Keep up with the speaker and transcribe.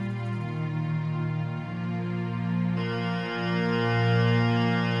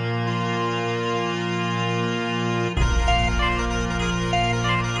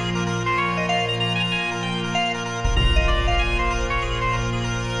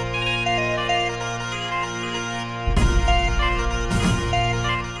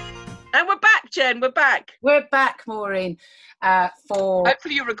Jen, we're back. We're back, Maureen.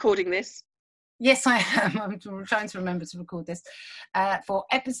 Hopefully you're recording this. Yes, I am. I'm trying to remember to record this. For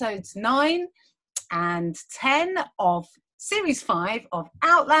episodes 9 and 10 of series 5 of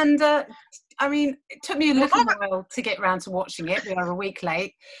Outlander. I mean, it took me a little while to get around to watching it. We are a week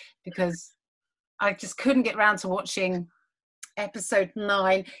late because I just couldn't get around to watching episode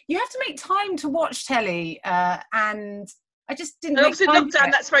 9. You have to make time to watch telly, and I just didn't. And obviously,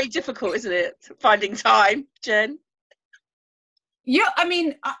 lockdown, that's very difficult, isn't it? Finding time, Jen. Yeah, I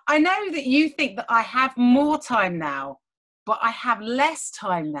mean, I know that you think that I have more time now, but I have less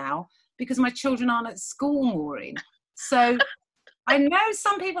time now because my children aren't at school, Maureen. So I know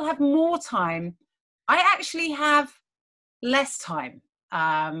some people have more time. I actually have less time.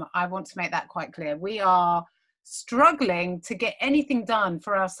 I want to make that quite clear. We are struggling to get anything done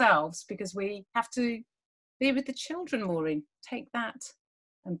for ourselves because we have to be with the children, Maureen. Take that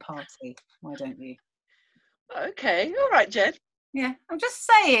and party. Why don't you? Okay. All right, Jen. Yeah, I'm just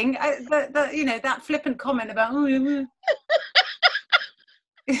saying that you know, that flippant comment about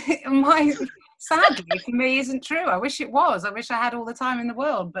my sadly for me isn't true. I wish it was. I wish I had all the time in the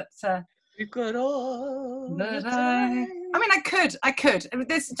world, but you've got all the time. I mean, I could. I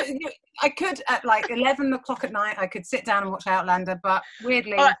could at like 11 o'clock at night. I could sit down and watch Outlander, but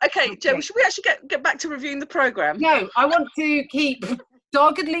weirdly. All right, okay, Jen, should we actually get back to reviewing the programme? No, I want to keep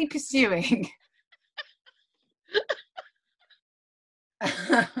doggedly pursuing.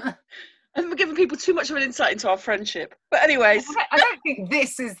 And we're giving people too much of an insight into our friendship. But anyways, I don't think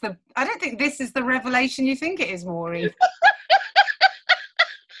this is the revelation you think it is, Maureen.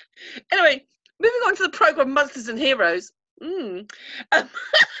 Anyway, moving on to the programme Monsters and Heroes. I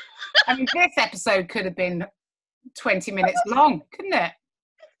mean, this episode could have been 20 minutes long, couldn't it?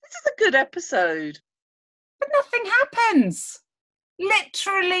 This is a good episode. But nothing happens.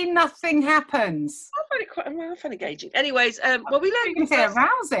 Literally nothing happens. I find it engaging. Anyways, well, we learned. You can say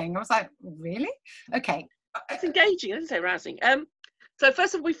arousing. I was like, really? Okay. It's engaging. I didn't say arousing. So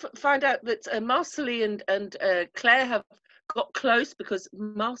first of all, we find out that Marcelly and Claire have got close because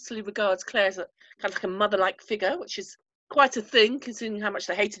Marcelly regards Claire as a kind of like a mother-like figure, which is quite a thing considering how much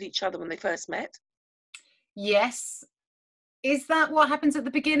they hated each other when they first met. Yes. Is that what happens at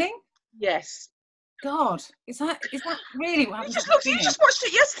the beginning? Yes. God, is that really what happens? You just watched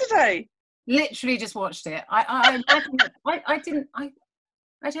it yesterday. Literally just watched it. I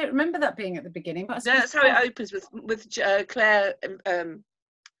don't remember that being at the beginning, but that's how it opens with Claire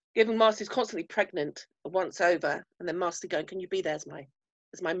giving Marcy's constantly pregnant once over, and then Marcy going, "Can you be there as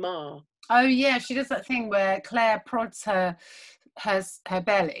my ma?" Oh yeah, she does that thing where Claire prods her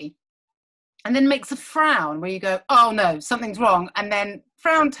belly, and then makes a frown where you go, "Oh no, something's wrong," and then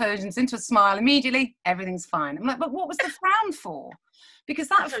frown turns into a smile immediately. Everything's fine. I'm like, but what was the frown for? Because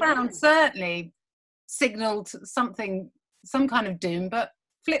that frown certainly signalled some kind of doom, but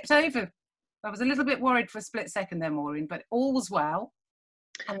flipped over. I was a little bit worried for a split second there, Maureen, but all was well.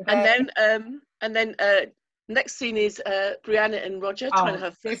 And then next scene is Brianna and Roger trying to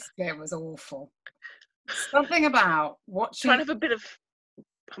have. This bit was awful. Something about watching. Trying to have a bit of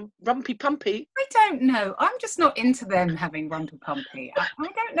rumpy pumpy. I don't know. I'm just not into them having rumpy pumpy. I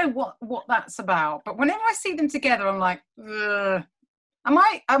don't know what that's about. But whenever I see them together, I'm like, ugh. Am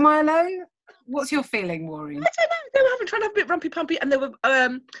I alone? What's your feeling, Maureen? I don't know. They were trying to have a bit rumpy pumpy, and they were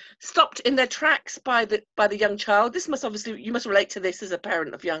stopped in their tracks by the young child. This must obviously, you must relate to this as a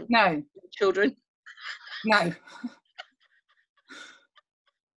parent of young children. No,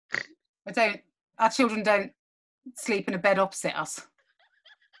 I don't. Our children don't sleep in a bed opposite us.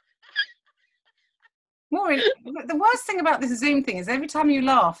 Maureen, the worst thing about this Zoom thing is every time you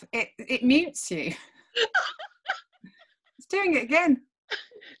laugh, it mutes you. It's doing it again.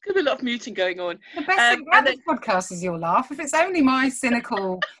 Could be a lot of muting going on. The best thing about this podcast is your laugh. If it's only my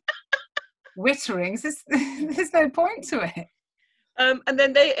cynical witterings, there's no point to it. And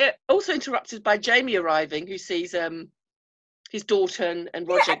then they also interrupted by Jamie arriving, who sees his daughter and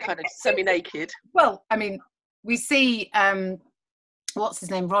Roger kind of semi-naked. Well, I mean, we see what's his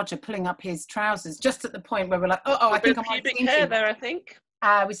name, Roger, pulling up his trousers just at the point where we're like, I think I might have seen hair there. I think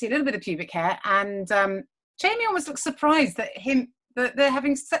we see a little bit of pubic hair, and Jamie almost looks surprised that they're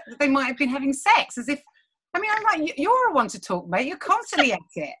having they might have been having sex, as if. I mean, I'm like, you're a one to talk, mate. You're constantly at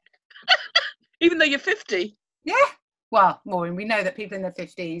it, even though you're 50. Yeah. Well, Maureen, we know that people in their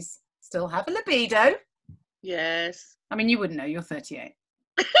 50s still have a libido. Yes. I mean, you wouldn't know. You're 38.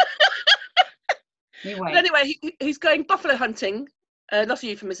 But anyway, he's going buffalo hunting. Not a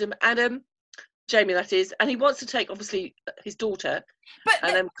euphemism. And Jamie, that is, and he wants to take obviously his daughter,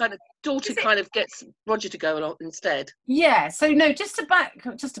 and then daughter gets Roger to go along instead. Yeah. So no, just to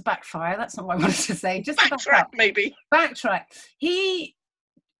backfire. That's not what I wanted to say. Just backtrack, maybe. Backtrack.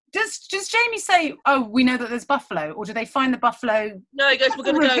 Does Jamie say, "Oh, we know that there's buffalo," or do they find the buffalo? No, he goes, "We're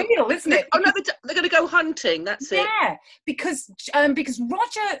going to go," isn't it? Oh no, they're going to go hunting. That's it. Yeah, because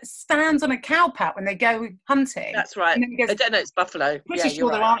Roger stands on a cow pat when they go hunting. That's right. And then he goes, I don't know, it's buffalo. Pretty sure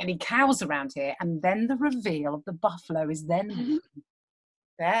there aren't any cows around here, and then the reveal of the buffalo is then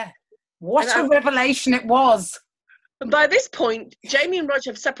there. What a revelation it was! And by this point, Jamie and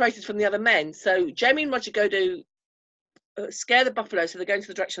Roger have separated from the other men. So Jamie and Roger go to scare the buffalo, so they're going to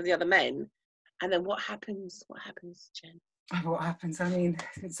the direction of the other men. And then what happens? What happens, Jen? What happens? I mean,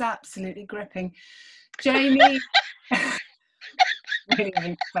 it's absolutely gripping. Jamie,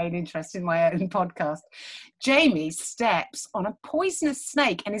 really plain interest in my own podcast. Jamie steps on a poisonous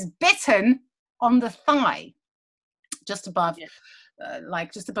snake and is bitten on the thigh, just above,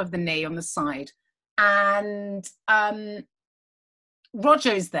 just above the knee on the side. And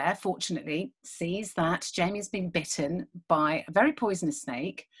Roger is there, fortunately, sees that Jamie's been bitten by a very poisonous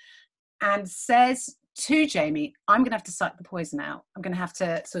snake and says to Jamie, I'm going to have to suck the poison out. I'm going to have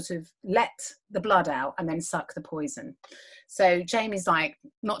to sort of let the blood out and then suck the poison. So Jamie's like,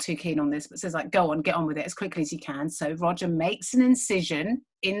 not too keen on this, but says like, go on, get on with it as quickly as you can. So Roger makes an incision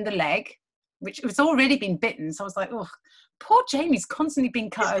in the leg, which was already been bitten. So I was like, oh, poor Jamie's constantly being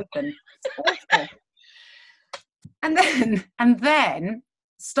cut open. It's awful. And then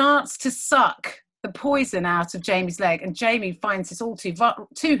starts to suck the poison out of Jamie's leg, and Jamie finds this all too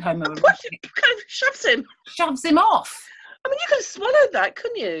homoerotic. Kind of shoves him off. I mean, you could have swallowed that,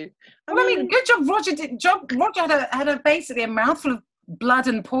 couldn't you? I mean, good job, Roger Roger had basically a mouthful of blood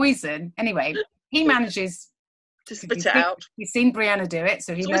and poison. Anyway, he manages to spit it out. He's seen Brianna do it,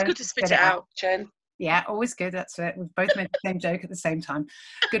 so he knows. It's always good to spit it out, Jen. Yeah, always good. That's it. We've both made the same joke at the same time.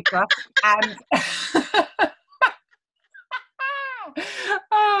 Good for us. And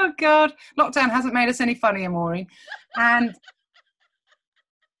oh God, lockdown hasn't made us any funnier, Maureen. And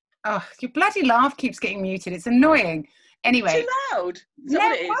your bloody laugh keeps getting muted. It's annoying. Anyway, too loud. No,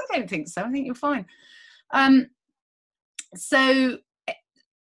 I don't think so. I think you're fine. So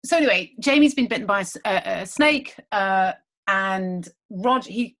anyway, Jamie's been bitten by a snake, and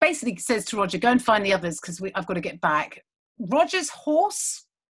Roger. He basically says to Roger, "Go and find the others because I've got to get back." Roger's horse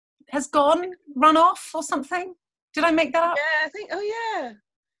has run off or something. Did I make that up? Yeah, I think. Oh, yeah.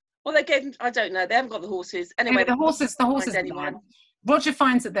 Well, I don't know. They haven't got the horses. Anyway, the horses. Anyone. Roger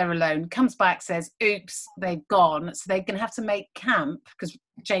finds that they're alone. Comes back, says, "Oops, they've gone." So they're going to have to make camp because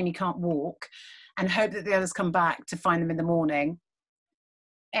Jamie can't walk, and hope that the others come back to find them in the morning.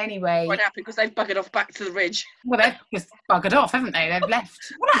 Anyway, quite happy because they've buggered off back to the ridge. Well, they've just buggered off, haven't they? They've left.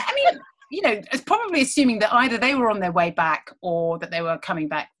 Well, I mean, it's probably assuming that either they were on their way back or that they were coming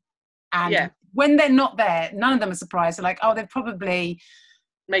back. And when they're not there, none of them are surprised. They're like, oh, they've probably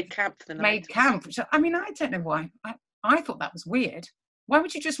made camp for the night. Made camp. Which, I mean, I don't know why. I thought that was weird. Why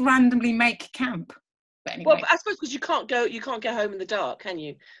would you just randomly make camp? But anyway. Well, I suppose because you can't go home in the dark, can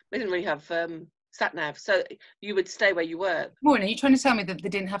you? We didn't really have sat nav, so you would stay where you were. Maureen, are you trying to tell me that they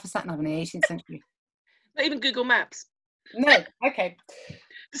didn't have a sat nav in the 18th century? Not even Google Maps. No. Okay.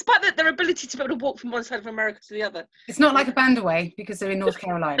 Despite their ability to be able to walk from one side of America to the other. It's not like a Bandaway because they're in North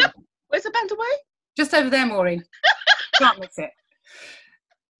Carolina. Where's a Bandaway? Just over there, Maureen. Can't miss it.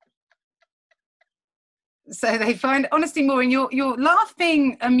 So they find, honestly, Maureen, your laugh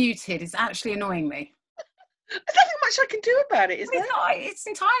being muted is actually annoying me. There's nothing much I can do about it, is there? It's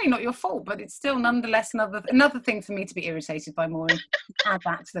entirely not your fault, but it's still nonetheless another thing for me to be irritated by, Maureen. Add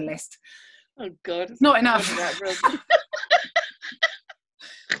that to the list. Oh, God. It's not enough.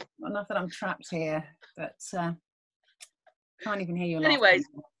 Not enough that I'm trapped here, but can't even hear your laugh. Anyways,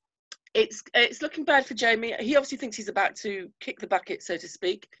 it's looking bad for Jamie. He obviously thinks he's about to kick the bucket, so to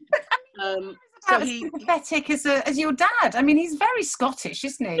speak. So he's pathetic as your dad. I mean, he's very Scottish,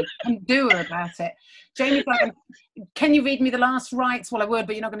 isn't he? And doer about it. Jamie's like, can you read me the last rites? Well, I would,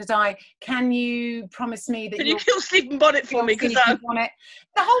 but you're not going to die. Can you promise me that you kill Stephen Bonnet for me? Because I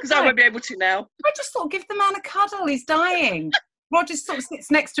won't be able to now. I just thought, give the man a cuddle. He's dying. Roger sort of sits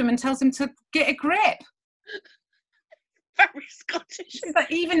next to him and tells him to get a grip. Very Scottish.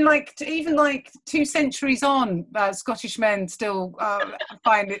 Even like 2 centuries on, Scottish men still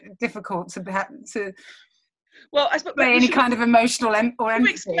find it difficult to well, I suppose any kind of emotional or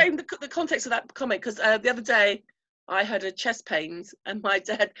empathy. Explain the context of that comment because the other day I had a chest pains and my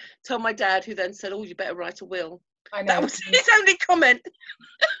dad told my dad, who then said, "Oh, you better write a will." I know. That was his only comment.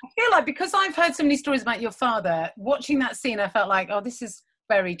 I feel like because I've heard so many stories about your father, watching that scene, I felt like, oh, this is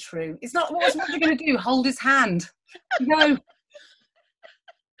Very true. It's not, what's Roger going to do? Hold his hand? No.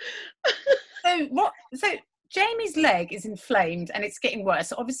 So Jamie's leg is inflamed and it's getting worse.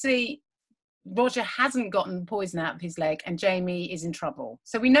 So obviously Roger hasn't gotten poison out of his leg and Jamie is in trouble.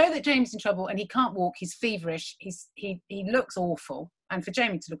 So we know that Jamie's in trouble and he can't walk. He's feverish. He looks awful. And for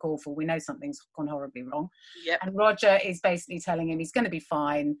Jamie to look awful, we know something's gone horribly wrong. Yep. And Roger is basically telling him he's going to be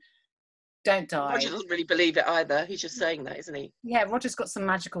fine. Don't die. Roger doesn't really believe it either. He's just saying that, isn't he? Yeah, Roger's got some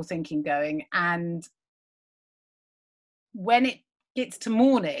magical thinking going. And when it gets to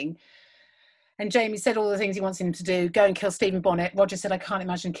morning, and Jamie said all the things he wants him to do, go and kill Stephen Bonnet. Roger said, I can't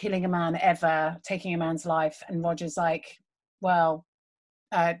imagine killing a man ever, taking a man's life. And Roger's like, well,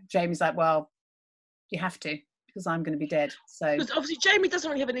 Jamie's like, well, you have to, because I'm going to be dead. So because obviously Jamie doesn't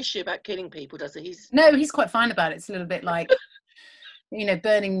really have an issue about killing people, does he? No, he's quite fine about it. It's a little bit like,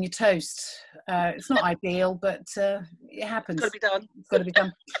 burning your toast. It's not ideal, but it happens. It's got to be done. It's got to be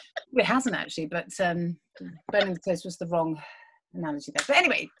done. It hasn't actually, but burning the toast was the wrong analogy there. But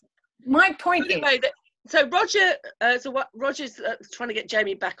anyway, my point is. So Roger's trying to get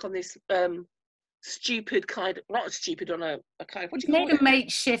Jamie back on this stupid kind of, not stupid on a kind of, what do you call it? Made a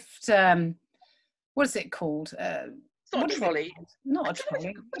makeshift, what is it called? It's not a trolley. Not a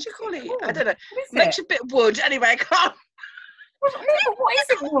trolley. What do you call it? I don't know. Makes a bit of wood. Anyway, I can't. What is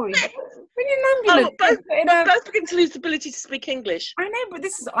it, Rory? When you're an ambulance. We're both beginning to lose the ability to speak English. I know, but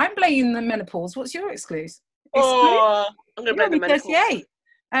I'm blaming the menopause. What's your excuse? Oh, I'm going to blame the menopause. 38.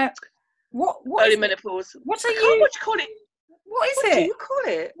 What early menopause. What are you? What do you call it? What is it? What do you call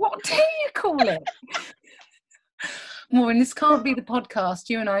it? What do you call it? Maureen, this can't be the podcast.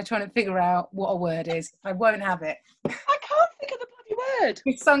 You and I trying to figure out what a word is. I won't have it. I can't think of the bloody word.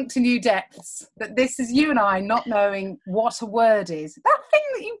 We've sunk to new depths. But this is you and I not knowing what a word is. That thing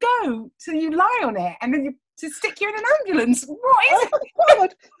that you go to, you lie on it, and then you to stick you in an ambulance. What is it?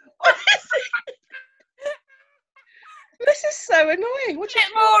 God. What is it? This is so annoying. What's it,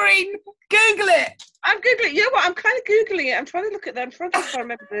 Maureen? Google it. I'm Googling. You know what? I'm kind of Googling it. I'm trying to look at that. I'm trying to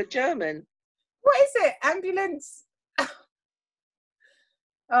remember the German. What is it? Ambulance?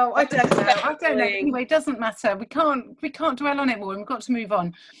 Oh, I don't know. I don't know. Anyway, it doesn't matter. We can't dwell on it more. We've got to move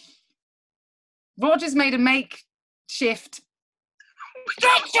on. Roger's made a makeshift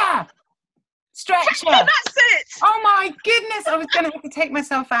stretcher. Yeah, that's it. Oh my goodness! I was going to have to take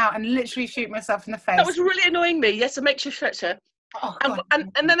myself out and literally shoot myself in the face. That was really annoying me. Yes, a makeshift stretcher. Oh,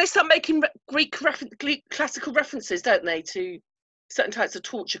 and then they start making Greek classical references, don't they, to certain types of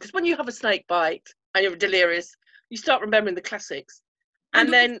torture? Because when you have a snake bite and you're delirious, you start remembering the classics.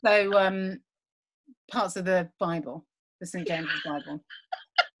 And then also parts of the Bible, the St. James Bible.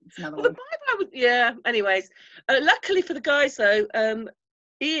 It's another one. The Bible, yeah. Anyways, luckily for the guys though,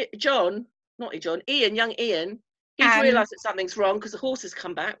 young Ian, he's realised that something's wrong because the horses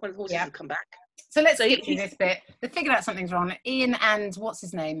come back when the horses have come back. So let's get through this bit. They figured out something's wrong. Ian and what's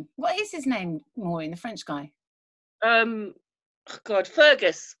his name? What is his name, Maureen, the French guy?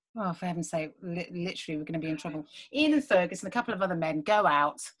 Fergus. Oh, for heaven's sake, literally, we're going to be in trouble. Ian and Fergus and a couple of other men go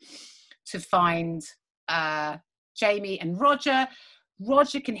out to find Jamie and Roger.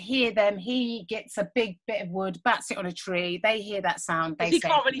 Roger can hear them. He gets a big bit of wood, bats it on a tree. They hear that sound. He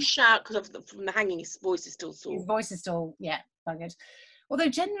can't really shout because from the hanging, his voice is still sore. His voice is still, buggered. Although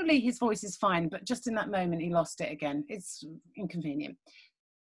generally his voice is fine, but just in that moment he lost it again. It's inconvenient.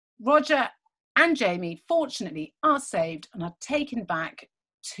 Roger and Jamie, fortunately, are saved and are taken back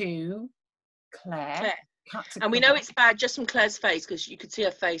to Claire. And we know it's bad just from Claire's face because you could see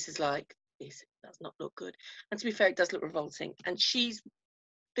her face is like, this does not look good. And to be fair, it does look revolting. And she's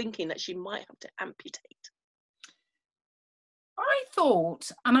thinking that she might have to amputate. I thought,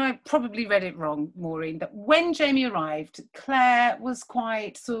 and I probably read it wrong, Maureen, that when Jamie arrived, Claire was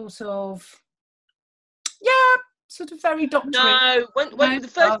quite sort of very doctory. No, when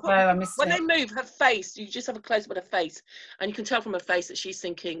they move her face, you just have a close up of her face, and you can tell from her face that she's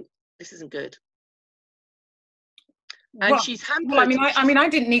thinking, this isn't good. And she's hampered. Well, I mean, I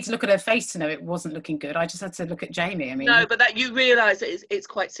didn't need to look at her face to know it wasn't looking good. I just had to look at Jamie. I mean, no, but that you realise that it's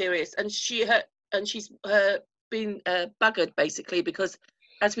quite serious, and she's been buggered basically because,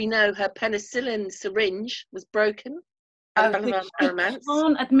 as we know, her penicillin syringe was broken. Can't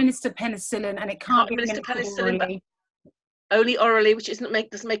administer penicillin, and it can't be administered penicillin orally. Only orally, which doesn't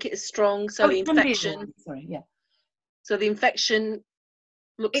make it as strong. So the infection. So the infection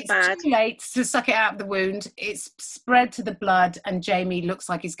looks bad. It's too late to suck it out of the wound. It's spread to the blood, and Jamie looks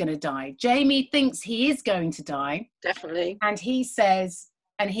like he's going to die. Jamie thinks he is going to die. Definitely. And he says,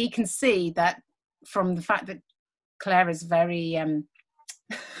 and he can see that from the fact that Claire is very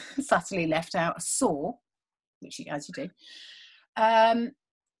subtly left out a sore, which as you do.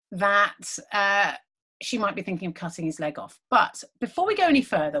 that she might be thinking of cutting his leg off. But before we go any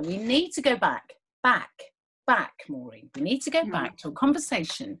further, we need to go back, Maureen. We need to go back to a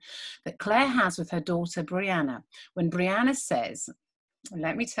conversation that Claire has with her daughter, Brianna, when Brianna says,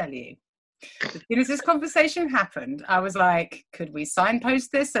 let me tell you, as soon as this conversation happened, I was like, could we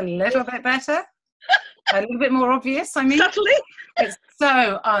signpost this a little bit better? A little bit more obvious, I mean. Subtly? It's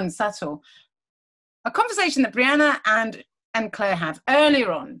so unsubtle. A conversation that Brianna and Claire have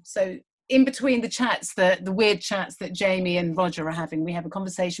earlier on. So in between the chats, the weird chats that Jamie and Roger are having, we have a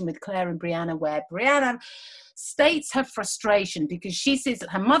conversation with Claire and Brianna where Brianna states her frustration because she says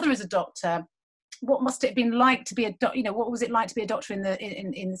that her mother is a doctor. What must it have been like to be a doctor? You know, what was it like to be a doctor in the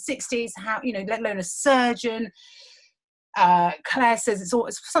 60s? How, you know, let alone a surgeon. Claire says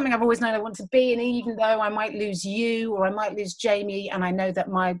it's something I've always known I want to be, and even though I might lose you or I might lose Jamie, and I know that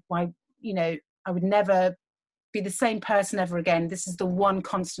my you know, I would never be the same person ever again. This is the one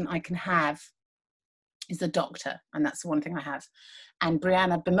constant I can have, is the doctor, and that's the one thing I have. And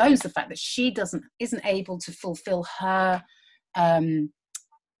Brianna bemoans the fact that she isn't able to fulfill her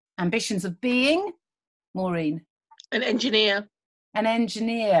ambitions of being, Maureen, an engineer.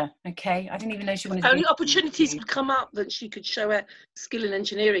 Okay, I didn't even know she wanted to only be opportunities would come up that she could show her skill in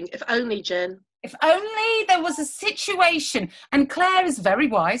engineering. If only, Jen. If only there was a situation. And Claire is very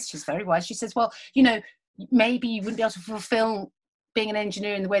wise. She's very wise. She says, well, you know, maybe you wouldn't be able to fulfill being an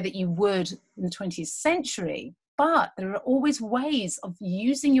engineer in the way that you would in the 20th century, but there are always ways of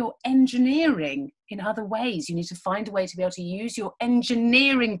using your engineering in other ways. You need to find a way to be able to use your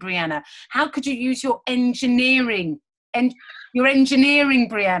engineering, Brianna. How could you use your engineering? Your engineering,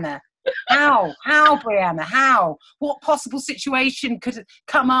 Brianna. How, Brianna? How? What possible situation could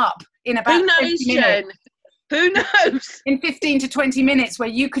come up in about Who knows, Jen? Who knows? In 15 to 20 minutes where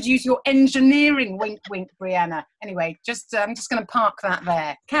you could use your engineering, wink, wink, Brianna. Anyway, I'm just going to park that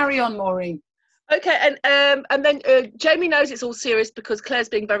there. Carry on, Maureen. Okay, and then Jamie knows it's all serious because Claire's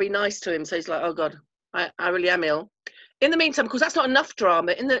being very nice to him. So he's like, oh, God, I really am ill. In the meantime, because that's not enough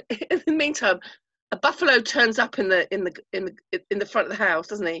drama, in the meantime, a buffalo turns up in the front of the house,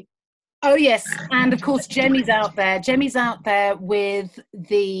 doesn't he? Oh yes, and of course Jemmy's out there. Jemmy's out there with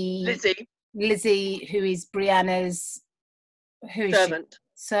the Lizzie, who is Brianna's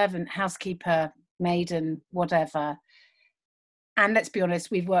servant, housekeeper, maiden, whatever. And let's be honest,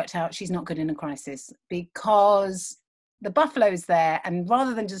 we've worked out she's not good in a crisis because the buffalo's there, and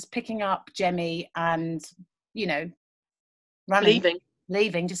rather than just picking up Jemmy and, you know,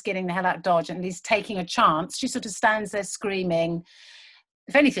 leaving, just getting the hell out of Dodge and at least taking a chance, she sort of stands there screaming,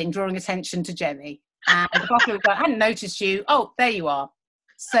 if anything, drawing attention to Jemmy. And the buffalo goes, I hadn't noticed you. Oh, there you are.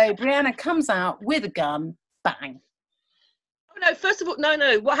 So Brianna comes out with a gun, bang. Oh, no, first of all,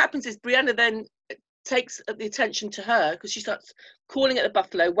 no. What happens is Brianna then takes the attention to her because she starts calling at the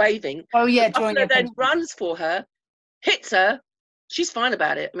buffalo, waving. Oh, yeah. The buffalo then runs for her, hits her. She's fine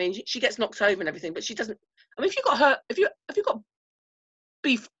about it. I mean, she gets knocked over and everything, but she doesn't. I mean, if you got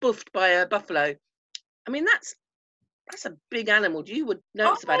beef buffed by a buffalo, I mean, that's a big animal. You would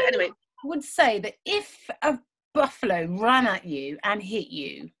notice about it anyway. I would say that if a buffalo ran at you and hit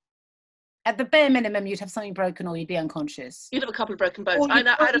you, at the bare minimum, you'd have something broken or you'd be unconscious. You'd have a couple of broken bones. Or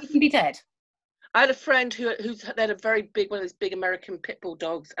you'd be dead. I had a friend who had a very big one of those big American pit bull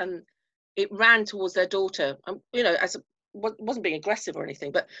dogs, and it ran towards their daughter. You know, wasn't being aggressive or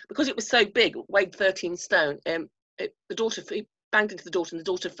anything, but because it was so big, weighed 13 stone. The daughter, he banged into the daughter, and the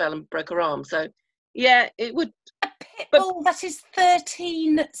daughter fell and broke her arm. So, yeah, it would. A pit bull that is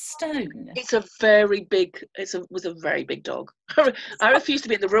 13 stone. It's a very big. Was a very big dog. I refused to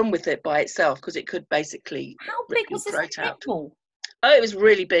be in the room with it by itself because it could basically. How big was this pit bull? Oh, it was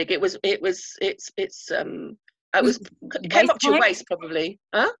really big. It came up to your waist probably.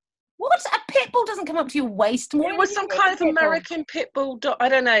 Huh? What? A pit bull doesn't come up to your waist more? It was some kind of American pit bull dog. I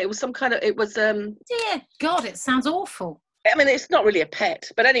don't know. It was some kind of. It was. Dear God, it sounds awful. I mean, it's not really a pet,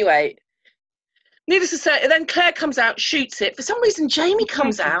 but anyway. Needless to say, then Claire comes out, shoots it. For some reason, Jamie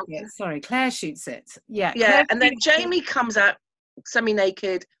comes out. Sorry, Claire shoots it. Yeah. Yeah, and then Jamie comes out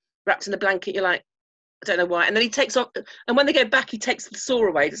semi-naked, wrapped in a blanket. You're like, I don't know why. And then he takes off, and when they go back, he takes the saw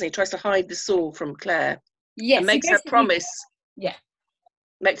away, doesn't he? He tries to hide the saw from Claire. Yes. And makes her promise. Yeah.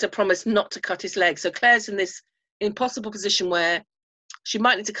 Makes her promise not to cut his leg. So Claire's in this impossible position where she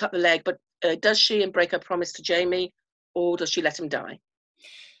might need to cut the leg, but does she and break her promise to Jamie, or does she let him die?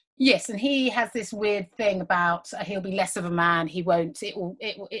 Yes, and he has this weird thing about he'll be less of a man. He won't. It will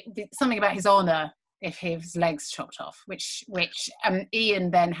something about his honour if his leg's chopped off. Which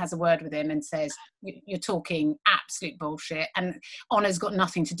Ian then has a word with him and says, "You're talking absolute bullshit. And honour's got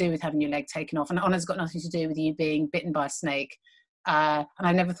nothing to do with having your leg taken off, and honour's got nothing to do with you being bitten by a snake. and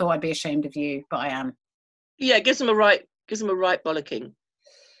I never thought I'd be ashamed of you, but I am. Yeah, gives him a right bollocking.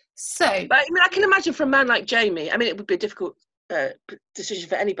 So, but I mean, I can imagine for a man like Jamie, I mean, it would be a difficult decision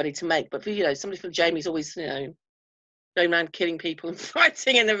for anybody to make, but for, you know, somebody from Jamie's always, you know, going around killing people and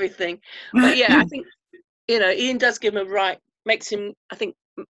fighting and everything. But yeah, I think, you know, Ian does give him a right, gives him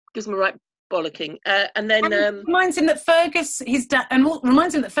a right bollocking. And then reminds him that Fergus, his dad, and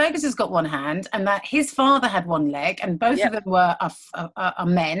reminds him that Fergus has got one hand and that his father had one leg, and both of them were are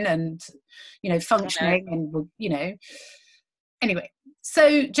men and, you know, functioning and, you know. Anyway,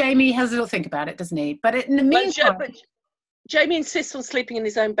 so Jamie has a little think about it, doesn't he? But in the meantime... But Jamie insists on sleeping in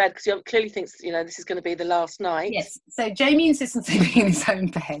his own bed because he clearly thinks, you know, this is going to be the last night. Yes, so Jamie insists on sleeping in his own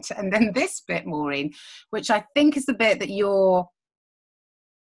bed. And then this bit, Maureen, which I think is the bit that you're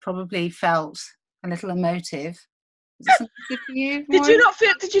probably felt a little emotive. Is it sensitive for you, Maureen? Did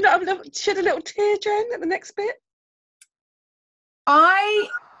you not shed a little tear, Jen, at the next bit? I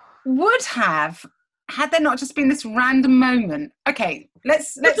would have, had there not just been this random moment. Okay,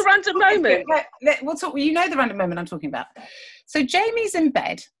 let's a random moment. We'll talk. You know the random moment I'm talking about. So Jamie's in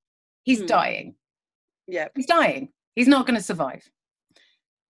bed. He's dying. Yeah, he's dying. He's not going to survive.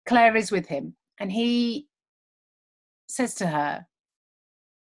 Claire is with him, and he says to her,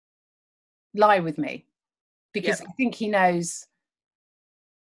 "Lie with me," because I think he knows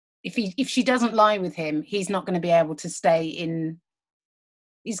if she doesn't lie with him, he's not going to be able to stay in.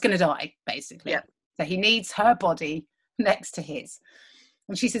 He's going to die, basically. Yeah. So he needs her body next to his.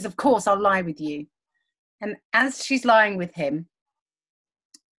 And she says, of course, I'll lie with you. And as she's lying with him,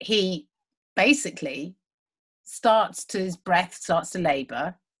 he basically his breath starts to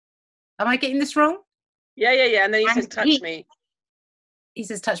labour. Am I getting this wrong? Yeah. And then he says, touch me. He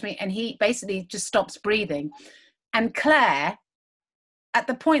says, touch me. And he basically just stops breathing. And Claire, at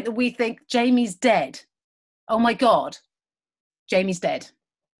the point that we think Jamie's dead, oh my God, Jamie's dead,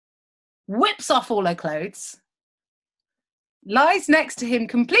 whips off all her clothes, lies next to him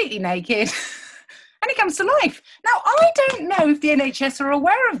completely naked, and he comes to life. Now, I don't know if the NHS are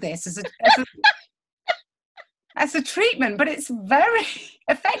aware of this as a treatment, but it's very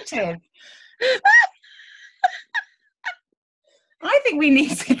effective. I think we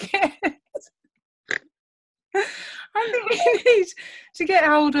need to get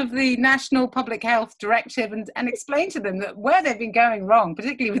hold of the National Public Health Directive and explain to them that where they've been going wrong,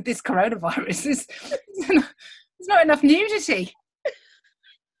 particularly with this coronavirus, is there's not enough nudity.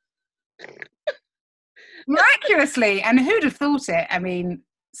 Miraculously, and who'd have thought it? I mean,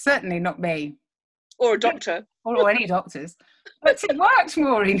 certainly not me. Or a doctor. Or any doctors. But it worked,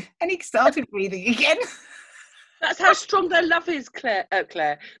 Maureen. And he started breathing again. That's how strong their love is, Claire.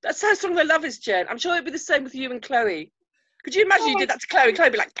 That's how strong their love is, Jen. I'm sure it'd be the same with you and Chloe. Could you imagine you did that to Chloe? Chloe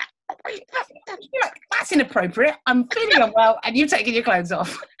would be like, that's inappropriate. I'm feeling unwell and you've taken your clothes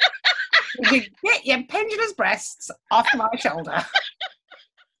off. You get your pendulous breasts off my shoulder.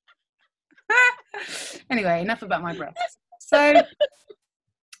 Anyway, enough about my breasts. So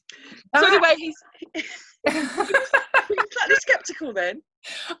anyway, he's slightly sceptical then.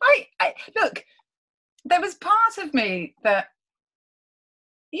 I look, there was part of me that,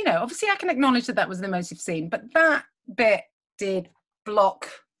 you know, obviously I can acknowledge that was an emotive scene, but that bit did block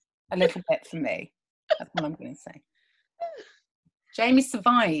a little bit for me. That's what I'm going to say. Jamie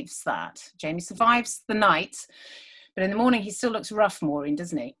survives that. Jamie survives the night, but in the morning he still looks rough, Maureen,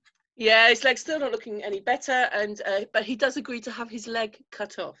 doesn't he? Yeah, his leg's still not looking any better, and but he does agree to have his leg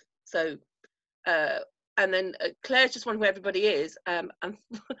cut off. So, and then Claire's just wondering where everybody is. And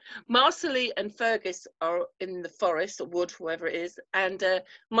Marcelly and Fergus are in the forest or wood, wherever it is, and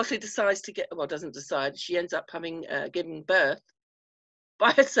Marcelly decides doesn't decide. She ends up giving birth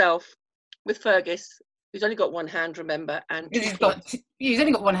by herself with Fergus, who's only got one hand, remember, and he's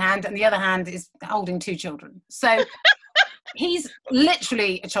only got one hand, and the other hand is holding two children. So. He's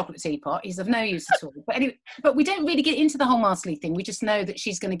literally a chocolate teapot. He's of no use at all. But anyway, but we don't really get into the whole Marcelly thing. We just know that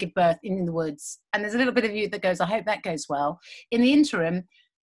she's going to give birth in the woods. And there's a little bit of you that goes, I hope that goes well. In the interim,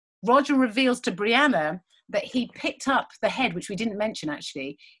 Roger reveals to Brianna that he picked up the head, which we didn't mention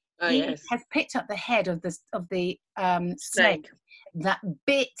actually. He has picked up the head of the snake that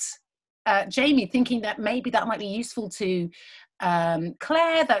bit Jamie, thinking that maybe that might be useful to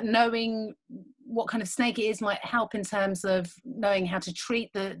Claire, that knowing what kind of snake it is might help in terms of knowing how to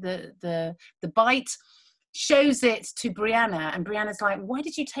treat the bite. Shows it to Brianna, and Brianna's like, why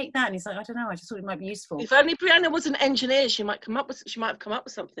did you take that? And he's like, I don't know, I just thought it might be useful. If only Brianna was an engineer, she might have come up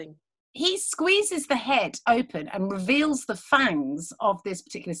with something. He squeezes the head open and reveals the fangs of this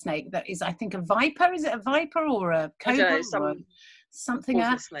particular snake that is, I think, a viper. Is it a viper or a cobra? Something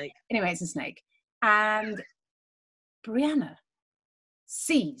else. Snake. Anyway, it's a snake. And Brianna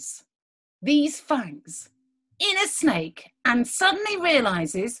sees these fangs in a snake and suddenly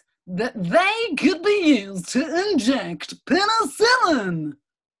realizes that they could be used to inject penicillin.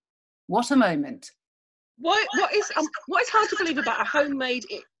 What a moment. What is hard to believe about a homemade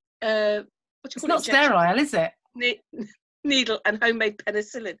it's not sterile, is it? Needle and homemade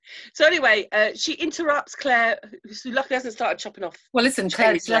penicillin. So anyway, she interrupts Claire, who luckily hasn't started chopping off. Well, listen,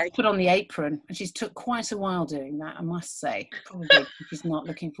 Claire just put on the apron, and she's took quite a while doing that, I must say. Probably because she's not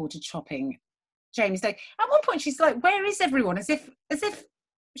looking forward to chopping Jamie's leg. At one point, she's like, "Where is everyone?" As if,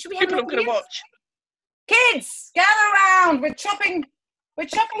 should we have people going to watch? Kids, gather around. We're chopping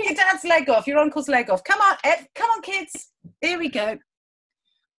your dad's leg off, your uncle's leg off. Come on, kids. Here we go.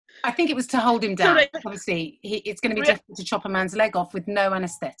 I think it was to hold him down. Obviously, it's going to be difficult to chop a man's leg off with no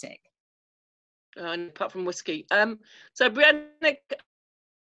anaesthetic. And apart from whiskey. So Brianna,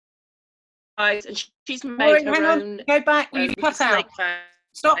 and she's made Maureen, her own. Go back. You cut out.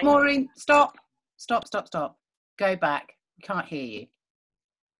 Stop, Maureen. Stop. Go back. We can't hear you.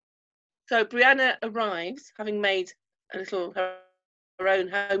 So Brianna arrives, having made her own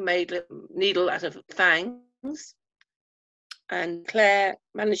homemade little needle out of fangs. And Claire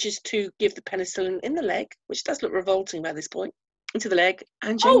manages to give the penicillin in the leg, which does look revolting by this point, into the leg,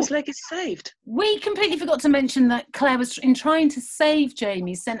 and Jamie's leg is saved. We completely forgot to mention that Claire was, in trying to save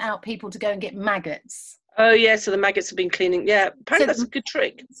Jamie, sent out people to go and get maggots. Oh, yeah, so the maggots have been cleaning. Yeah, apparently that's a good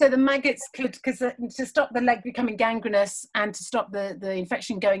trick. So the maggots could, because to stop the leg becoming gangrenous and to stop the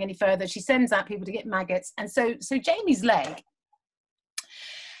infection going any further, she sends out people to get maggots. And so Jamie's leg,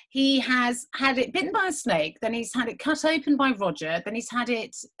 he has had it bitten by a snake, then he's had it cut open by Roger, then he's had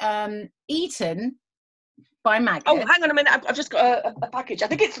it eaten by maggots. Oh, hang on a minute, I've just got a package. I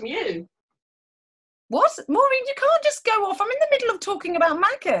think it's from you. What? Maureen, you can't just go off. I'm in the middle of talking about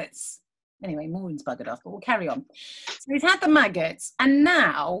maggots. Anyway, Maureen's buggered off, but we'll carry on. So he's had the maggots, and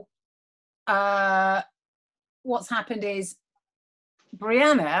now what's happened is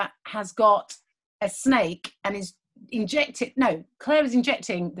Brianna has got a snake and is Claire is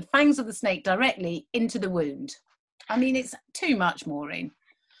injecting the fangs of the snake directly into the wound. I mean, it's too much, Maureen.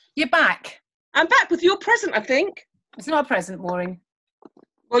 You're back. I'm back with your present, I think. It's not a present, Maureen.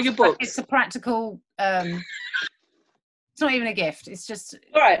 Well, your book. It's a practical... it's not even a gift. It's just...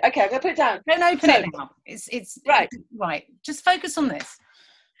 All right, okay, I'm going to put it down. Don't open it now. It's right. Right. Just focus on this.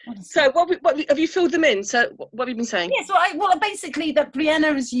 So what have you filled them in? So what have you been saying? Yes, well, basically that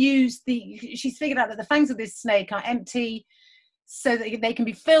Brianna has used she's figured out that the fangs of this snake are empty so that they can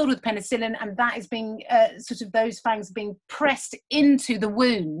be filled with penicillin, and that is being sort of those fangs being pressed into the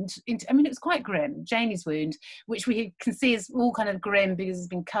wound. I mean, it was quite grim, Jamie's wound, which we can see is all kind of grim because it's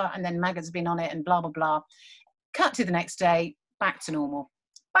been cut and then maggots have been on it and blah, blah, blah. Cut to the next day, back to normal.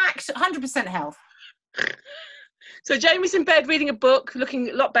 Back to 100% health. So Jamie's in bed reading a book, looking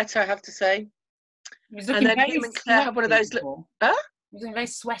a lot better, I have to say. He was looking and then him and Claire have one of those... He was looking very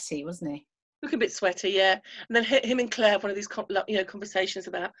sweaty, wasn't he? Looking a bit sweaty, yeah. And then him and Claire have one of these conversations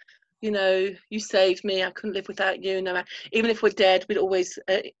about, you saved me, I couldn't live without you. No, even if we're dead, we'd always...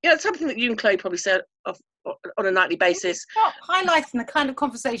 something that you and Chloe probably say on a nightly basis. Stop highlighting the kind of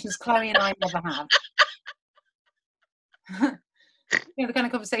conversations Chloe and I never have. The kind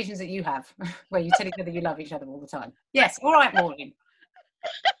of conversations that you have, where you tell each other you love each other all the time. Yes, all right, Maureen.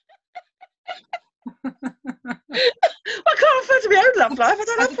 I can't refer to my own love life. I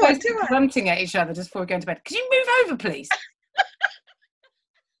don't have one, do I? Grunting at each other just before we go into bed. Could you move over, please?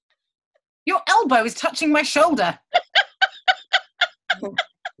 Your elbow is touching my shoulder. So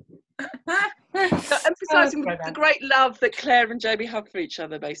emphasising the great love that Claire and Jamie have for each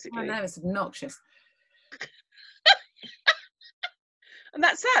other, basically. I know, it's obnoxious. And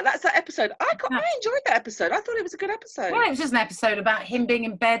that's that episode. I enjoyed that episode. I thought it was a good episode. Well, it was just an episode about him being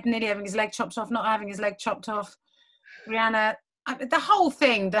in bed, nearly having his leg chopped off, not having his leg chopped off. Brianna, the whole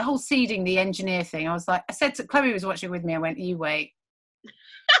thing, the whole seeding the engineer thing, I was like, I said to Chloe was watching with me, I went, you wait.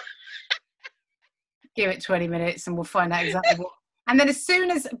 Give it 20 minutes and we'll find out exactly what. And then as soon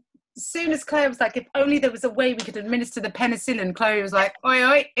as Claire was like, if only there was a way we could administer the penicillin, Chloe was like, oi,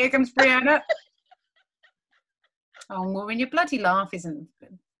 oi, here comes Brianna. Oh, Maureen, your bloody laugh isn't...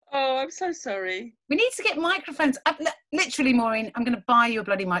 Oh, I'm so sorry. We need to get microphones. Literally, Maureen, I'm going to buy you a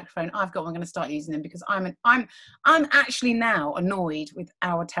bloody microphone. I've got one. I'm going to start using them because I'm actually now annoyed with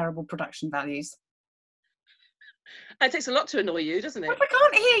our terrible production values. It takes a lot to annoy you, doesn't it? But I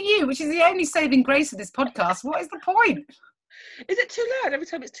can't hear you, which is the only saving grace of this podcast. What is the point? Is it too loud? Every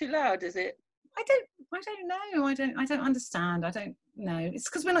time it's too loud, is it? I don't know. I don't understand. I don't know. It's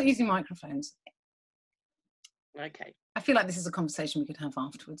because we're not using microphones. Okay. I feel like this is a conversation we could have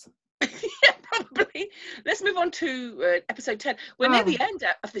afterwards. Yeah, probably. Let's move on to episode 10. We're near the end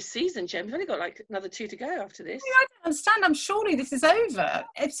of this season, Jem. We've only got like another 2 to go after this. I don't understand. Surely this is over.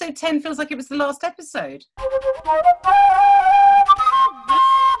 Episode 10 feels like it was the last episode.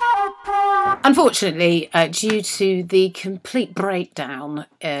 Unfortunately, due to the complete breakdown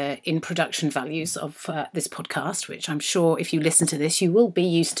in production values of this podcast, which I'm sure if you listen to this, you will be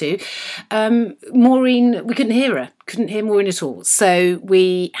used to, Maureen, we couldn't hear her. Couldn't hear Maureen at all. So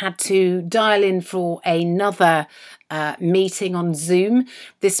we had to dial in for another meeting on Zoom.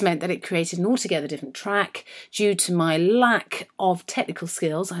 This meant that it created an altogether different track. Due to my lack of technical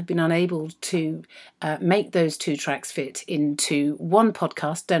skills, I've been unable to make those 2 tracks fit into one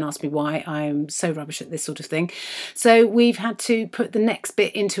podcast. Don't ask me why. I'm so rubbish at this sort of thing. So we've had to put the next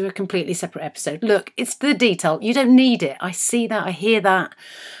bit into a completely separate episode. Look, it's the detail. You don't need it. I see that. I hear that.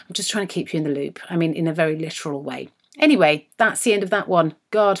 I'm just trying to keep you in the loop. I mean, in a very literal way. Anyway, that's the end of that one.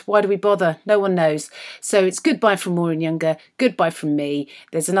 God, why do we bother? No one knows. So it's goodbye from Maureen Younger, goodbye from me.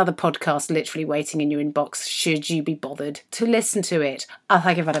 There's another podcast literally waiting in your inbox should you be bothered to listen to it.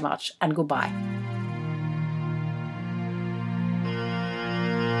 Thank you very much and goodbye.